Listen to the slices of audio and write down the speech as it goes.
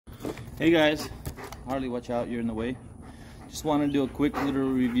Hey guys, Harley, watch out, you're in the way. Just want to do a quick little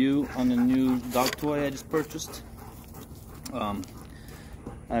review on the new dog toy I just purchased.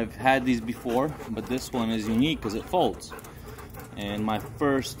 I've had these before, but this one is unique because it folds. And my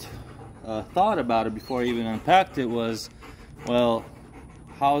first thought about it before I even unpacked it was, well,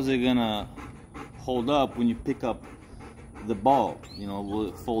 how is it gonna hold up when you pick up the ball? You know, will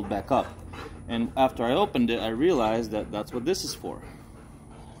it fold back up? And after I opened it, I realized that that's what this is for.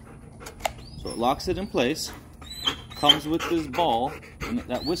 So it locks it in place, comes with this ball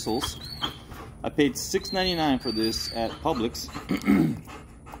that whistles. I paid $6.99 for this at Publix.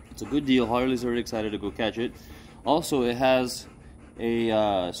 It's a good deal. Harley's already excited to go catch it. Also, it has a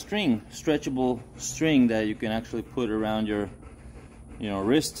stretchable string that you can actually put around your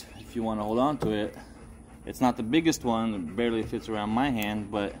wrist if you want to hold on to it. It's not the biggest one, it barely fits around my hand,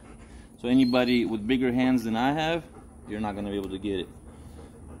 but so anybody with bigger hands than I have, you're not going to be able to get it.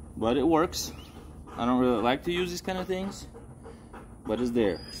 But it works. I don't really like to use these kind of things, but it's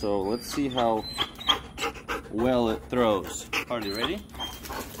there. So let's see how well it throws. Harley, ready?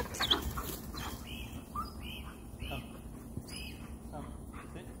 Come. Come.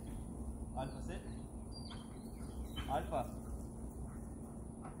 Sit. Alpha, sit. Alpha.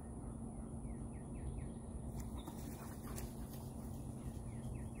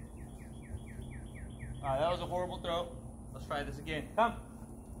 Alright, that was a horrible throw. Let's try this again. Come.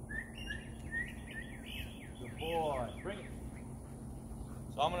 Good boy. Bring it.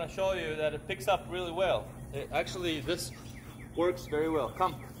 So I'm going to show you that it picks up really well. This works very well.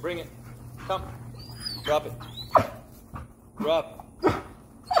 Come. Bring it. Come. Drop it. Drop.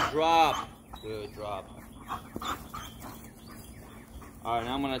 Drop. Good drop. Alright,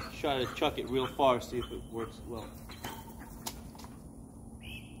 now I'm going to try to chuck it real far, see if it works well.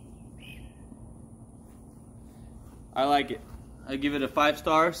 I like it. I give it a 5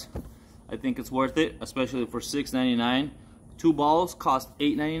 stars. I think it's worth it, especially for $6.99. 2 balls cost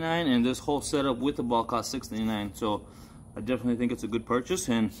 $8.99, and this whole setup with the ball cost $6.99. So I definitely think it's a good purchase,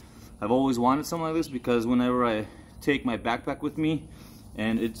 and I've always wanted something like this because whenever I take my backpack with me,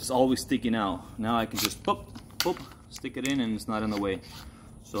 and it's always sticking out. Now I can just poop, poop, stick it in, and it's not in the way.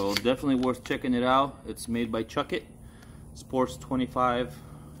 So definitely worth checking it out. It's made by Chuckit, Sports 25M.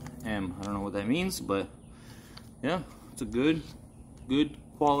 I don't know what that means, but yeah, it's a good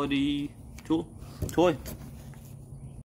quality toy.